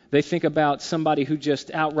 they think about somebody who just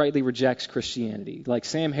outrightly rejects Christianity, like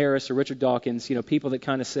Sam Harris or Richard Dawkins, people that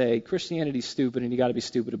kind of say Christianity's stupid and you got to be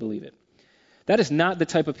stupid to believe it. That is not the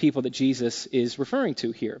type of people that Jesus is referring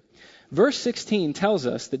to here. Verse 16 tells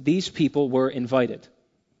us that these people were invited.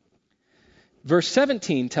 Verse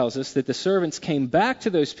 17 tells us that the servants came back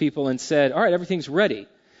to those people and said, all right, everything's ready.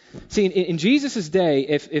 See, in Jesus' day,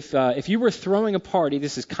 if you were throwing a party,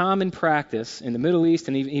 this is common practice in the Middle East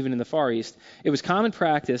and even in the Far East, it was common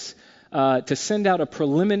practice to send out a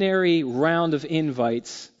preliminary round of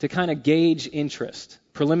invites to kind of gauge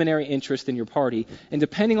preliminary interest in your party. And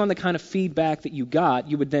depending on the kind of feedback that you got,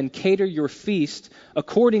 you would then cater your feast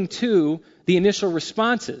according to the initial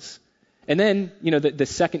responses. And then, the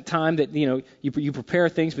second time that, you prepare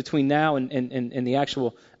things between now and the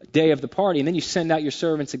actual day of the party, and then you send out your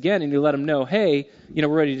servants again and you let them know, hey, we're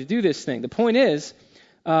ready to do this thing. The point is,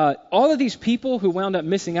 all of these people who wound up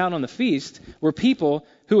missing out on the feast were people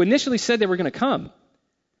who initially said they were going to come.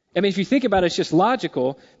 I mean, if you think about it, it's just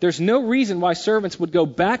logical. There's no reason why servants would go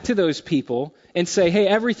back to those people and say, hey,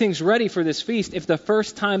 everything's ready for this feast, if the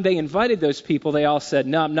first time they invited those people, they all said,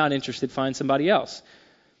 no, I'm not interested, find somebody else.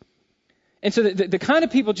 And so the kind of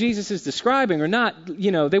people Jesus is describing are not,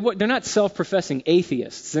 they're not self-professing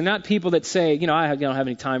atheists. They're not people that say, I don't have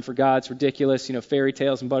any time for God. It's ridiculous. Fairy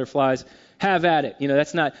tales and butterflies. Have at it.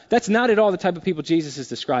 That's not at all the type of people Jesus is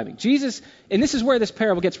describing. Jesus, and this is where this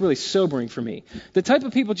parable gets really sobering for me. The type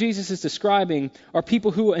of people Jesus is describing are people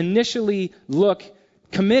who initially look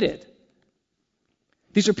committed.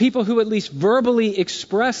 These are people who at least verbally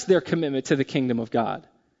express their commitment to the kingdom of God.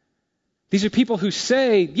 These are people who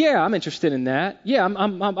say, yeah, I'm interested in that. Yeah,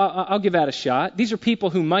 I'll give that a shot. These are people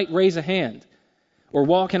who might raise a hand or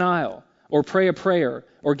walk an aisle or pray a prayer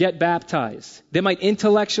or get baptized. They might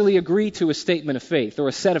intellectually agree to a statement of faith or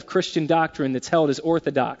a set of Christian doctrine that's held as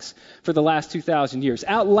orthodox for the last 2,000 years.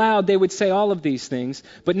 Out loud, they would say all of these things,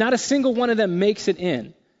 but not a single one of them makes it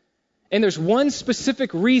in. And there's one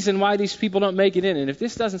specific reason why these people don't make it in. And if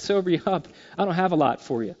this doesn't sober you up, I don't have a lot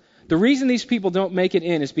for you. The reason these people don't make it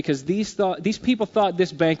in is because these people thought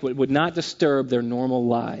this banquet would not disturb their normal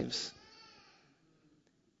lives.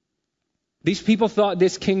 These people thought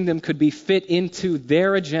this kingdom could be fit into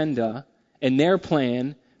their agenda and their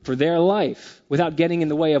plan for their life without getting in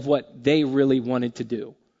the way of what they really wanted to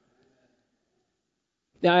do.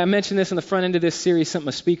 Now, I mentioned this on the front end of this series, something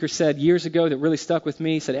a speaker said years ago that really stuck with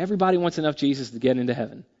me. He said, everybody wants enough Jesus to get into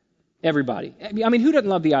heaven. Everybody. I mean, who doesn't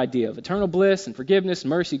love the idea of eternal bliss and forgiveness,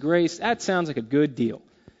 mercy, grace? That sounds like a good deal.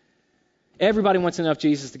 Everybody wants enough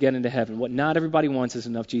Jesus to get into heaven. What not everybody wants is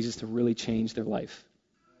enough Jesus to really change their life.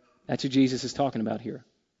 That's who Jesus is talking about here.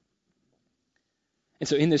 And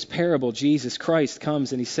so in this parable, Jesus Christ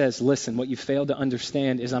comes and he says, listen, what you failed to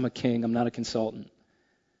understand is I'm a king. I'm not a consultant.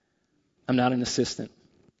 I'm not an assistant.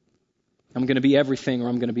 I'm going to be everything or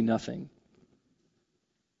I'm going to be nothing.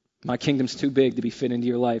 My kingdom's too big to be fit into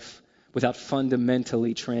your life without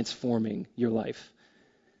fundamentally transforming your life.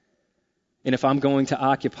 And if I'm going to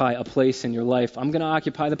occupy a place in your life, I'm going to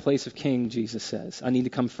occupy the place of king, Jesus says. I need to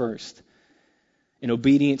come first. And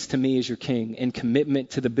obedience to me as your king and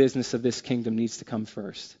commitment to the business of this kingdom needs to come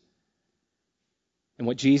first. And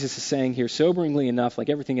what Jesus is saying here, soberingly enough, like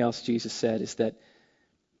everything else Jesus said, is that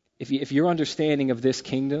if your understanding of this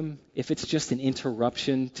kingdom, if it's just an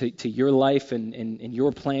interruption to your life and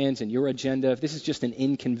your plans and your agenda, if this is just an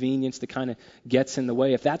inconvenience that kind of gets in the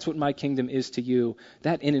way, if that's what my kingdom is to you,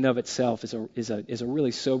 that in and of itself is a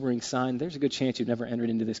really sobering sign. There's a good chance you've never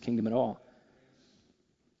entered into this kingdom at all.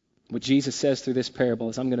 What Jesus says through this parable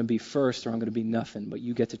is I'm going to be first or I'm going to be nothing, but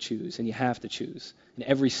you get to choose, and you have to choose. And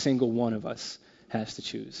every single one of us has to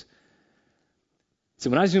choose.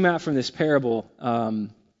 So when I zoom out from this parable,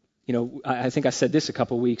 I think I said this a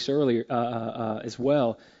couple weeks earlier as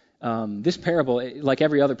well. This parable, like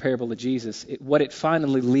every other parable of Jesus, what it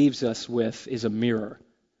finally leaves us with is a mirror.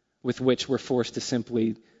 with which we're forced to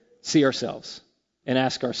simply see ourselves and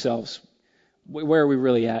ask ourselves, where are we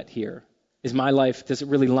really at here? Is my life, does it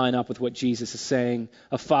really line up with what Jesus is saying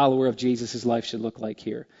a follower of Jesus' life should look like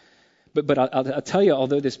here? But I'll tell you,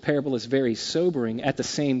 although this parable is very sobering, at the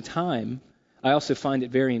same time, I also find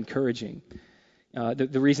it very encouraging.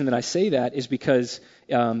 The reason that I say that is because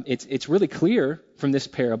it's really clear from this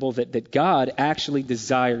parable that God actually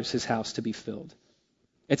desires his house to be filled.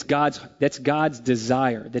 That's God's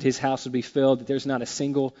desire, that his house would be filled, that there's not a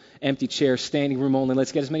single empty chair, standing room only.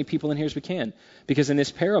 Let's get as many people in here as we can. Because in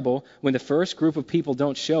this parable, when the first group of people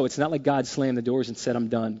don't show, it's not like God slammed the doors and said, I'm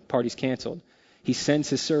done, party's canceled. He sends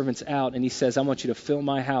his servants out and he says, I want you to fill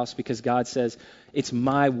my house, because God says, it's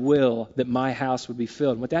my will that my house would be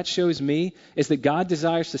filled. And what that shows me is that God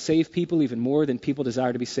desires to save people even more than people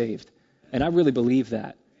desire to be saved. And I really believe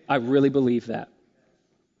that. I really believe that.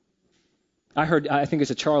 I think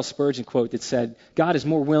it's a Charles Spurgeon quote that said, God is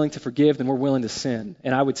more willing to forgive than we're willing to sin.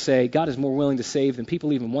 And I would say, God is more willing to save than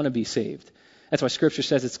people even want to be saved. That's why Scripture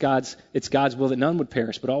says it's God's will that none would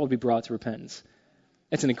perish, but all would be brought to repentance.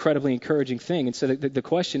 That's an incredibly encouraging thing. And so the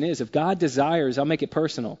question is, if God desires, I'll make it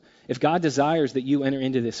personal, if God desires that you enter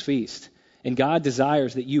into this feast, and God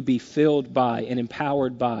desires that you be filled by and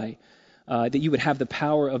empowered by, that you would have the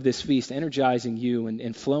power of this feast energizing you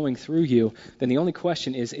and flowing through you, then the only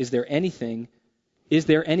question is there anything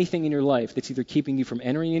in your life that's either keeping you from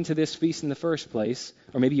entering into this feast in the first place,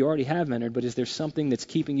 or maybe you already have entered, but is there something that's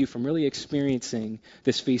keeping you from really experiencing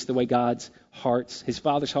this feast the way God's heart, his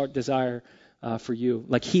Father's heart desire for you,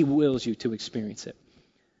 like he wills you to experience it?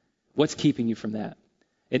 What's keeping you from that?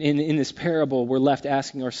 And in this parable, we're left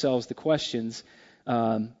asking ourselves the questions.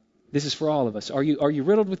 This is for all of us. Are you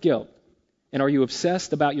riddled with guilt? And are you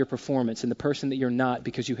obsessed about your performance and the person that you're not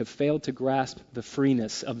because you have failed to grasp the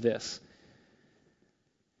freeness of this?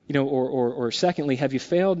 Or secondly, have you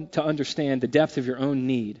failed to understand the depth of your own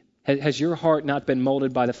need? Has your heart not been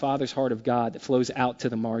molded by the Father's heart of God that flows out to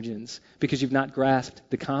the margins because you've not grasped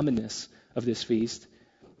the commonness of this feast?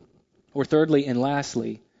 Or thirdly and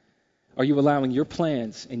lastly, are you allowing your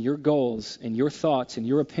plans and your goals and your thoughts and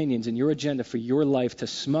your opinions and your agenda for your life to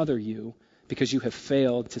smother you because you have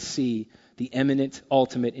failed to see the eminent,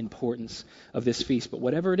 ultimate importance of this feast? But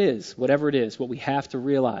whatever it is, what we have to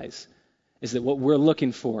realize is that what we're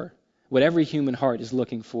looking for, what every human heart is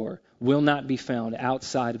looking for, will not be found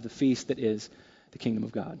outside of the feast that is the kingdom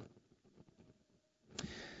of God.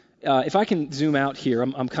 If I can zoom out here,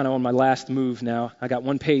 I'm kind of on my last move now. I got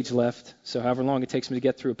one page left, so however long it takes me to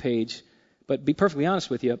get through a page. But be perfectly honest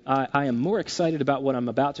with you, I am more excited about what I'm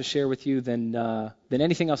about to share with you than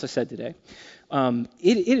anything else I said today.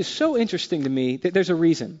 It is so interesting to me that there's a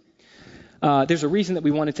reason. There's a reason that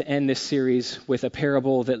we wanted to end this series with a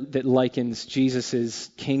parable that likens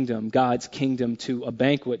Jesus' kingdom, God's kingdom, to a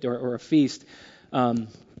banquet or a feast.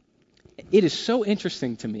 It is so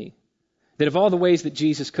interesting to me that of all the ways that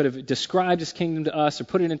Jesus could have described his kingdom to us or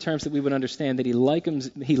put it in terms that we would understand, that he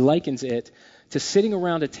likens it to sitting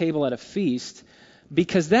around a table at a feast,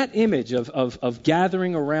 because that image of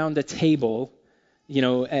gathering around a table,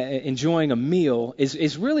 enjoying a meal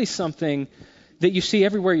is really something that you see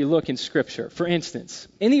everywhere you look in Scripture. For instance,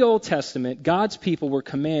 in the Old Testament, God's people were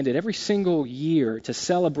commanded every single year to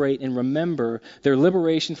celebrate and remember their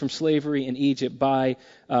liberation from slavery in Egypt by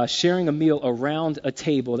sharing a meal around a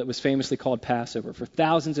table that was famously called Passover. For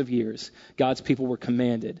thousands of years, God's people were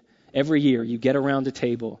commanded. Every year, you get around a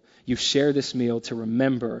table, you share this meal to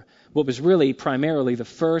remember what was really primarily the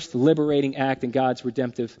first liberating act in God's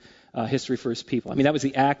redemptive history for his people. I mean, that was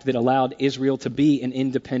the act that allowed Israel to be an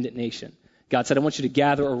independent nation. God said, I want you to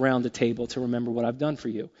gather around a table to remember what I've done for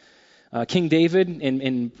you. King David,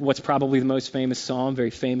 in what's probably the most famous psalm, very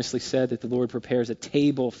famously said that the Lord prepares a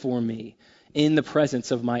table for me in the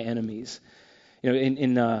presence of my enemies.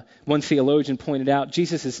 One theologian pointed out,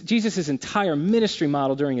 Jesus' entire ministry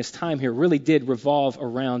model during his time here really did revolve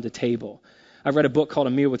around a table. I read a book called A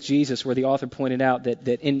Meal with Jesus where the author pointed out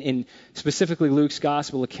that in specifically Luke's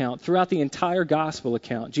gospel account, throughout the entire gospel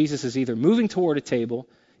account, Jesus is either moving toward a table,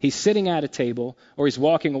 he's sitting at a table, or he's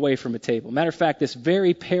walking away from a table. Matter of fact, this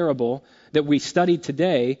very parable that we studied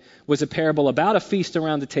today was a parable about a feast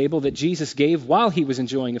around the table that Jesus gave while he was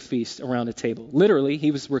enjoying a feast around a table. Literally, he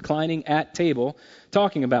was reclining at table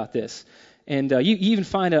talking about this. And you even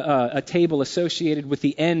find a table associated with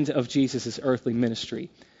the end of Jesus' earthly ministry.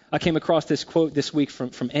 I came across this quote this week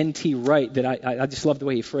from N.T. Wright that I just love the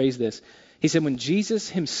way he phrased this. He said, when Jesus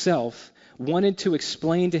himself wanted to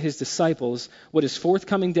explain to his disciples what his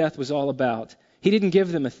forthcoming death was all about, he didn't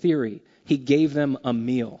give them a theory. He gave them a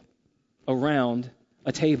meal around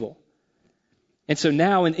a table. And so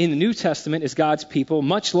now in the New Testament, as God's people,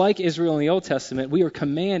 much like Israel in the Old Testament, we are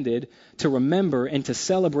commanded to remember and to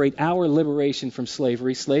celebrate our liberation from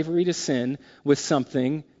slavery to sin, with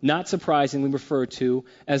something not surprisingly referred to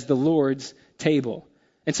as the Lord's table.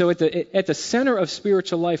 And so at the center of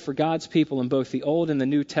spiritual life for God's people in both the Old and the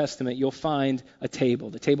New Testament, you'll find a table,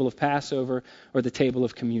 the table of Passover or the table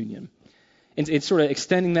of communion. And it's sort of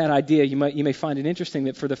extending that idea, you may find it interesting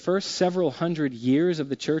that for the first several hundred years of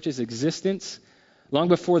the church's existence, long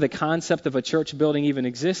before the concept of a church building even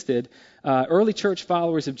existed, early church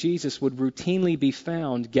followers of Jesus would routinely be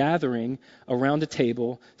found gathering around a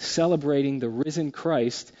table, celebrating the risen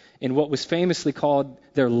Christ in what was famously called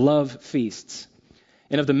their love feasts.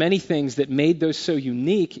 And of the many things that made those so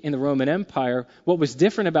unique in the Roman Empire, what was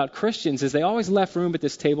different about Christians is they always left room at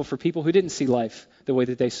this table for people who didn't see life the way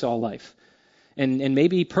that they saw life. And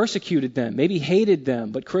maybe persecuted them, maybe hated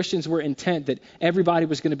them, but Christians were intent that everybody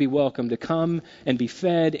was going to be welcome to come and be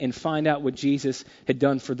fed and find out what Jesus had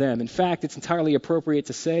done for them. In fact, it's entirely appropriate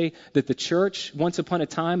to say that the church, once upon a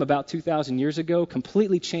time, about 2,000 years ago,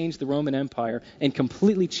 completely changed the Roman Empire and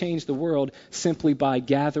completely changed the world simply by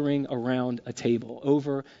gathering around a table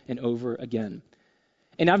over and over again.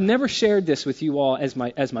 And I've never shared this with you all as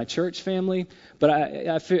my church family, but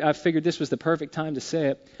I figured this was the perfect time to say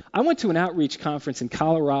it. I went to an outreach conference in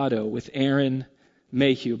Colorado with Aaron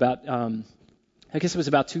Mayhew about, I guess it was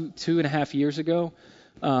about two and a half years ago,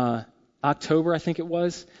 October I think it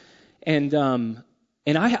was, and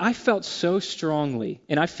I felt so strongly,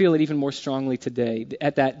 and I feel it even more strongly today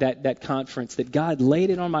at that conference, that God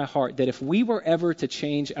laid it on my heart that if we were ever to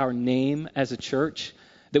change our name as a church,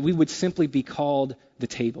 that we would simply be called the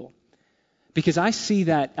table. Because I see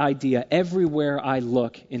that idea everywhere I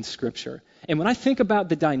look in Scripture. And when I think about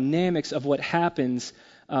the dynamics of what happens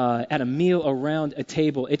at a meal around a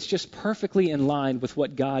table, it's just perfectly in line with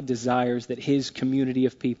what God desires that His community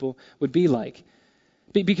of people would be like.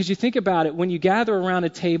 Because you think about it, when you gather around a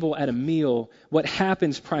table at a meal, what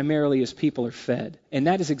happens primarily is people are fed. And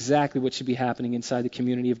that is exactly what should be happening inside the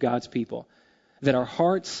community of God's people. That our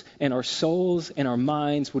hearts and our souls and our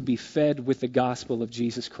minds would be fed with the gospel of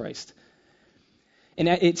Jesus Christ. And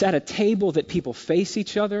it's at a table that people face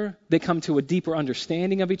each other. They come to a deeper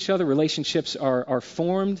understanding of each other. Relationships are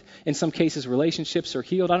formed. In some cases, relationships are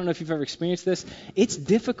healed. I don't know if you've ever experienced this. It's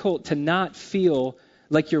difficult to not feel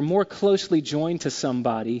like you're more closely joined to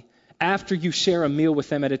somebody after you share a meal with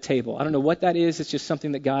them at a table. I don't know what that is. It's just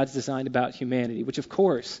something that God's designed about humanity, which of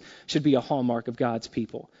course should be a hallmark of God's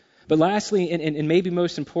people. But lastly, and maybe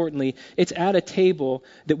most importantly, it's at a table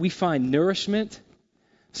that we find nourishment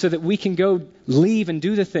so that we can go leave and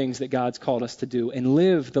do the things that God's called us to do and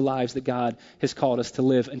live the lives that God has called us to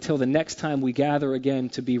live until the next time we gather again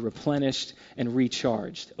to be replenished and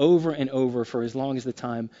recharged over and over for as long as the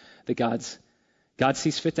time that God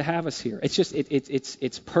sees fit to have us here. It's just,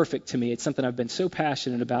 it's perfect to me. It's something I've been so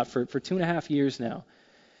passionate about for 2.5 years now.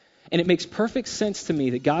 And it makes perfect sense to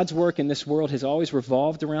me that God's work in this world has always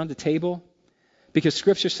revolved around the table, because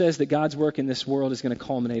Scripture says that God's work in this world is going to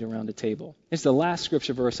culminate around a table. It's the last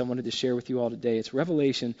Scripture verse I wanted to share with you all today. It's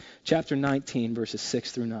Revelation chapter 19, verses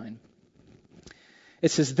 6 through 9.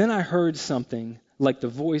 It says, "Then I heard something like the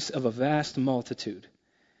voice of a vast multitude,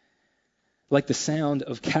 like the sound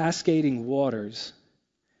of cascading waters,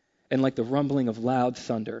 and like the rumbling of loud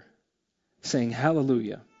thunder, saying,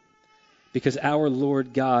 'Hallelujah, because our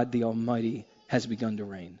Lord God, the Almighty, has begun to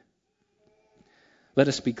reign. Let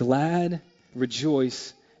us be glad,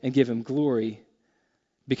 rejoice, and give Him glory,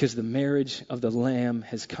 because the marriage of the Lamb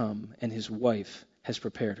has come, and His wife has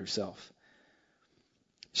prepared herself.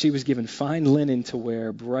 She was given fine linen to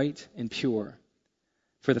wear, bright and pure,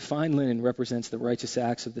 for the fine linen represents the righteous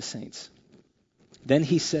acts of the saints.' Then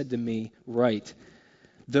He said to me, 'Write,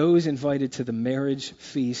 those invited to the marriage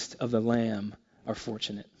feast of the Lamb are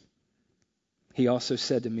fortunate.' He also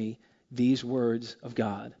said to me, 'These words of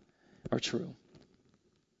God are true.'"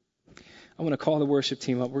 I want to call the worship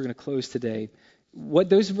team up. We're going to close today. What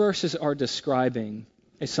those verses are describing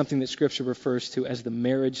is something that Scripture refers to as the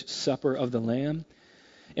marriage supper of the Lamb.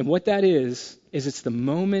 And what that is it's the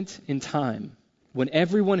moment in time when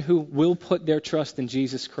everyone who will put their trust in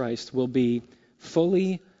Jesus Christ will be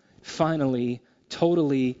fully, finally,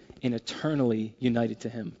 totally, and eternally united to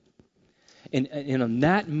Him. And on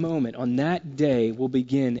that moment, on that day, will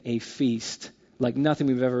begin a feast like nothing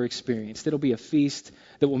we've ever experienced. It'll be a feast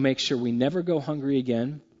that will make sure we never go hungry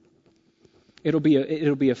again. It'll be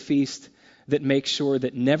a feast that makes sure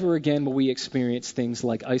that never again will we experience things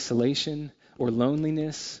like isolation or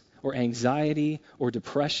loneliness or anxiety or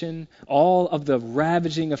depression. All of the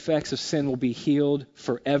ravaging effects of sin will be healed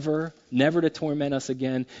forever, never to torment us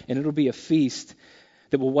again, and it'll be a feast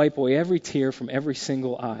that will wipe away every tear from every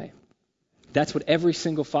single eye. That's what every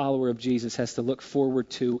single follower of Jesus has to look forward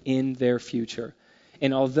to in their future.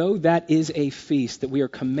 And although that is a feast that we are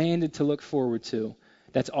commanded to look forward to,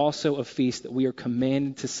 that's also a feast that we are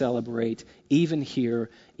commanded to celebrate even here,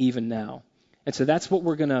 even now. And so that's what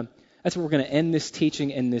we're going to end this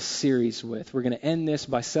teaching and this series with. We're going to end this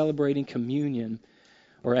by celebrating communion,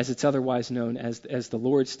 or as it's otherwise known as the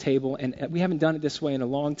Lord's table. And we haven't done it this way in a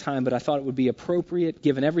long time, but I thought it would be appropriate,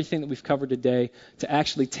 given everything that we've covered today, to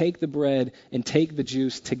actually take the bread and take the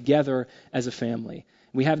juice together as a family.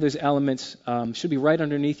 We have those elements, should be right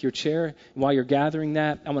underneath your chair. And while you're gathering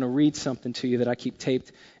that, I want to read something to you that I keep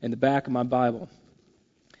taped in the back of my Bible.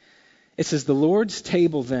 It says, "The Lord's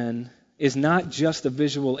table, then, is not just a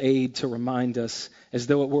visual aid to remind us as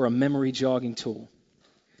though it were a memory jogging tool.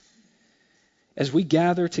 As we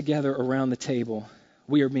gather together around the table,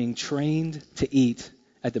 we are being trained to eat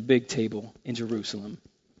at the big table in Jerusalem.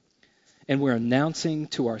 And we're announcing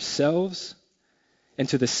to ourselves and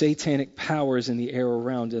to the satanic powers in the air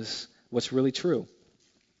around us what's really true.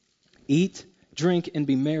 Eat, drink, and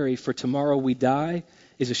be merry, for tomorrow we die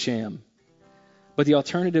is a sham. But the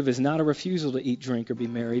alternative is not a refusal to eat, drink, or be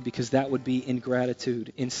merry, because that would be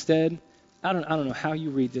ingratitude. Instead, I don't know how you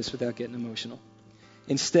read this without getting emotional.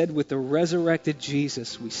 Instead, with the resurrected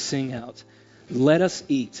Jesus, we sing out, 'Let us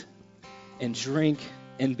eat and drink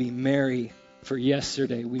and be merry, for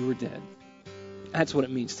yesterday we were dead.'" That's what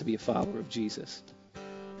it means to be a follower of Jesus.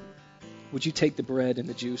 Would you take the bread and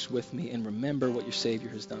the juice with me and remember what your Savior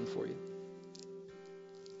has done for you?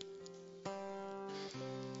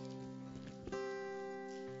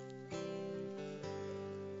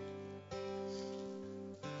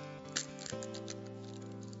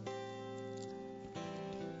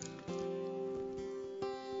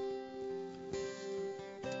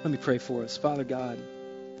 Let me pray for us. Father God,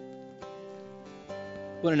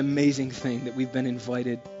 what an amazing thing that we've been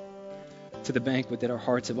invited to the banquet that our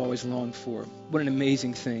hearts have always longed for. What an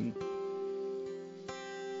amazing thing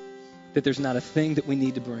that there's not a thing that we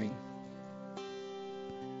need to bring,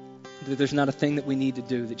 that there's not a thing that we need to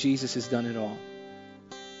do, that Jesus has done it all.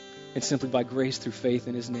 And simply by grace through faith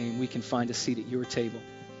in his name, we can find a seat at your table.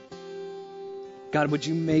 God, would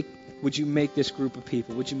you make this group of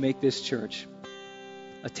people, would you make this church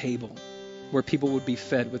a table where people would be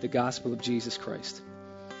fed with the gospel of Jesus Christ,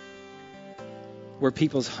 where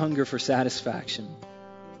people's hunger for satisfaction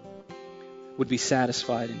would be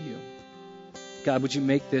satisfied in you. God, would you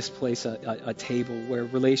make this place a table where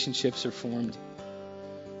relationships are formed,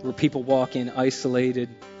 where people walk in isolated,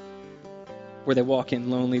 where they walk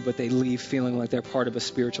in lonely, but they leave feeling like they're part of a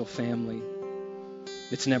spiritual family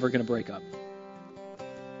that's never going to break up.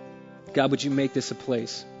 God, would you make this a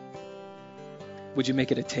place? Would you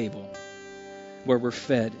make it a table where we're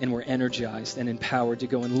fed and we're energized and empowered to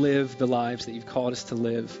go and live the lives that you've called us to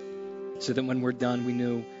live, so that when we're done, we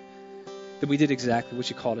knew that we did exactly what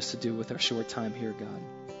you called us to do with our short time here, God.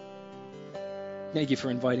 Thank you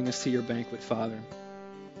for inviting us to your banquet, Father.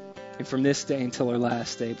 And from this day until our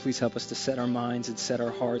last day, please help us to set our minds and set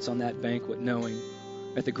our hearts on that banquet, knowing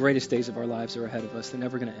that the greatest days of our lives are ahead of us. They're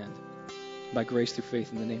never going to end. By grace through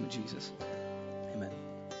faith in the name of Jesus.